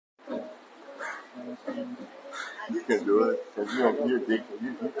You can do it. Cause you're a deacon.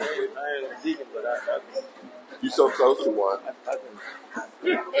 You can do it. I ain't a deacon, but I You're so close to one. I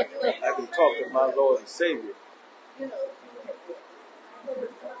can talk to my Lord and Savior.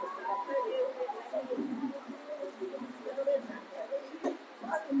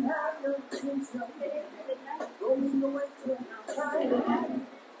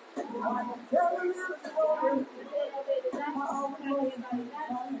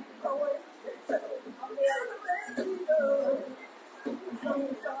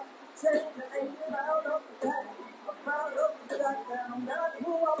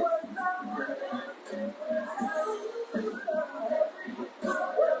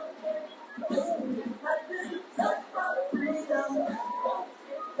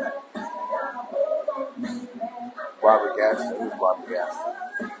 Robert Gaston. Who's Robert Gaston?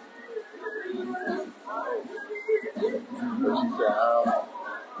 But she said,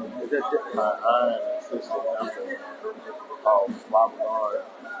 Is that I am assistant member of Robert Lord.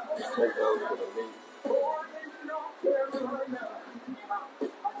 Take those to the meet.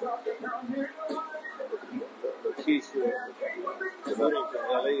 Keisha, the Williamston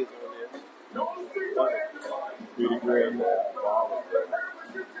LA is on there. Beauty Green,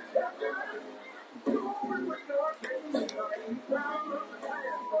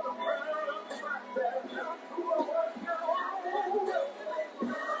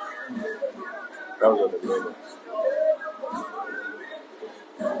 those are the minutes.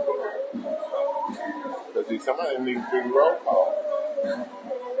 Because see, somebody needs to do roll call.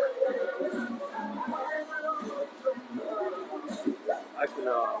 I can,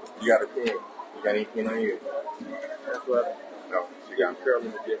 You got a pen. You got any pen on you? that's what No, she got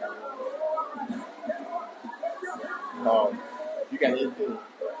Carolyn to get. you got anything?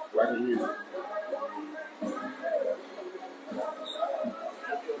 Right here.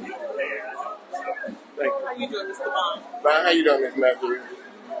 Thank you. How you doing, Mr. Bond? Fine, how you doing, Miss Matthew?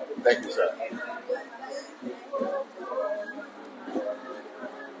 Thank you, sir.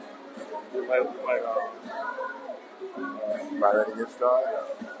 We might About ready to get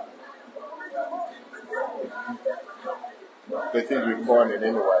started? But he's recording it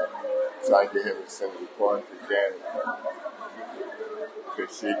anyway, so I get him to send the recording to Janet.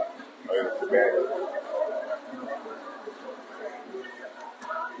 Because she, to Janet.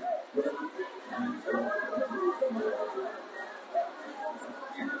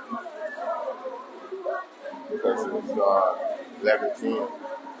 Because it's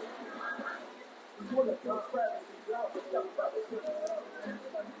 11:10.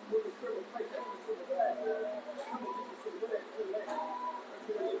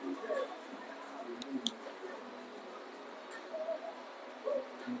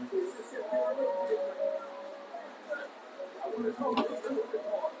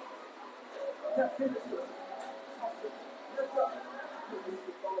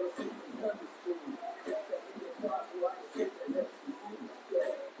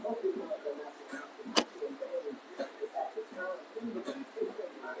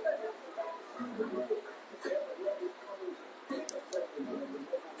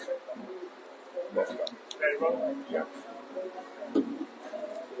 Let's go. Yeah.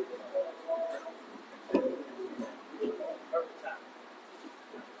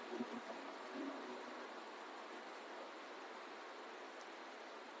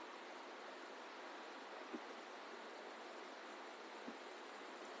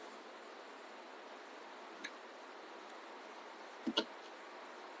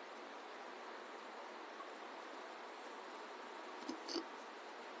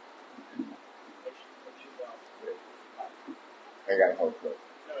 I got a whole clip.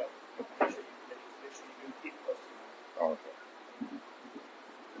 Okay.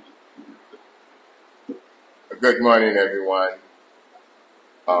 Good morning, everyone.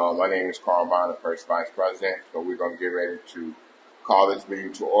 My name is Carl Bond, the First Vice President. So we're going to get ready to call this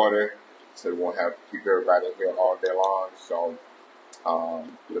meeting to order. So we won't have to keep everybody here all day long. So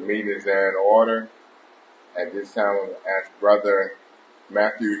the meeting is there in order. At this time, I'm going to ask Brother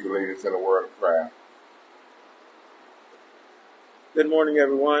Matthew to lead us in a word of prayer. Good morning,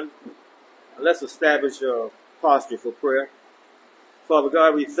 everyone. Let's establish a posture for prayer. Father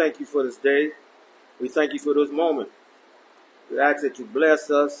God, we thank you for this day. We thank you for this moment. We ask that you bless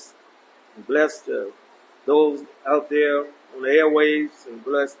us and bless those out there on the airwaves and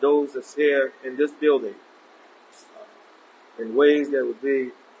bless those that's here in this building in ways that would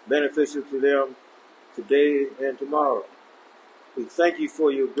be beneficial to them today and tomorrow. We thank you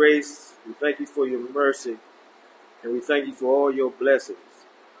for your grace. We thank you for your mercy. And we thank you for all your blessings.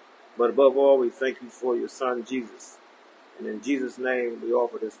 But above all, we thank you for your Son, Jesus. And in Jesus' name, we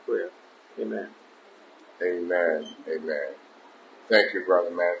offer this prayer. Amen. Amen. Amen. Thank you,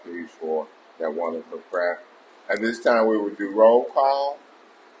 Brother Matthews, for that wonderful prayer. At this time, we will do roll call.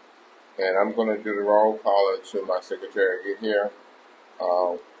 And I'm going to do the roll call until my secretary get here.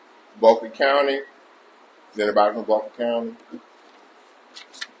 Beaufort County. Is anybody from Beaufort County?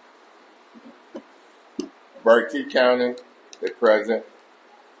 Berkeley County, they're present.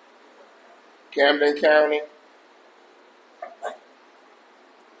 Camden County.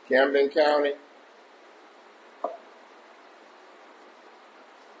 Camden County.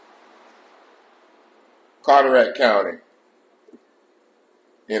 Carteret County.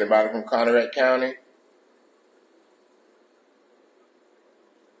 Anybody from Carteret County?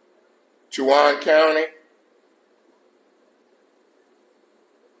 Chuan County.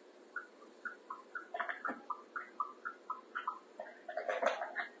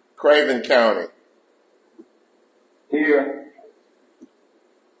 Craven County. Here.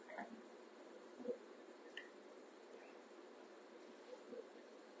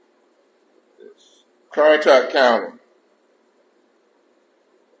 Currituck County.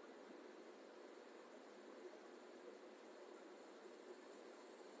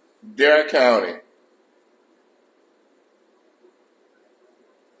 Dare County.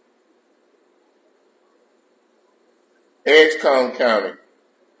 Edgecombe County.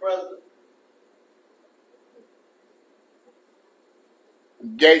 Present.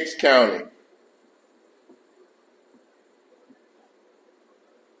 Gates County.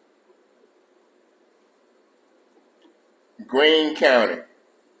 Greene County.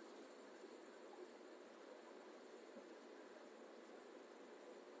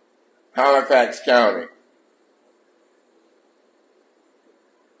 Halifax County.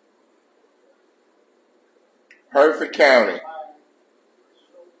 Hertford County.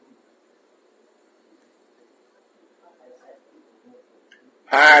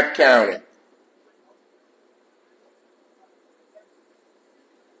 Hyde County.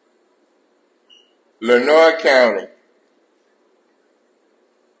 Lenoir County.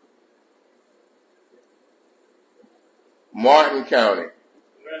 Martin County.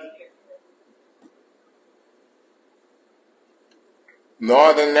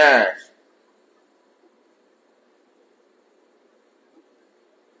 Northern Nash.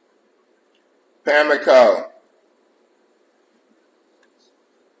 Pamlico.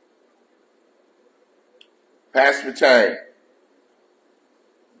 Pasquotank.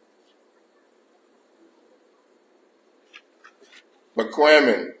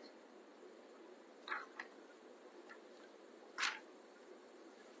 McQuimmin.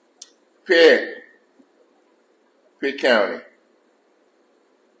 Pitt. Pitt County.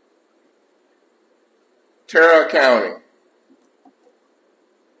 Terrell County.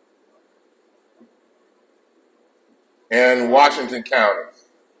 And Washington County.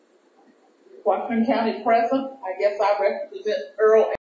 Washington County present. I guess I represent Earl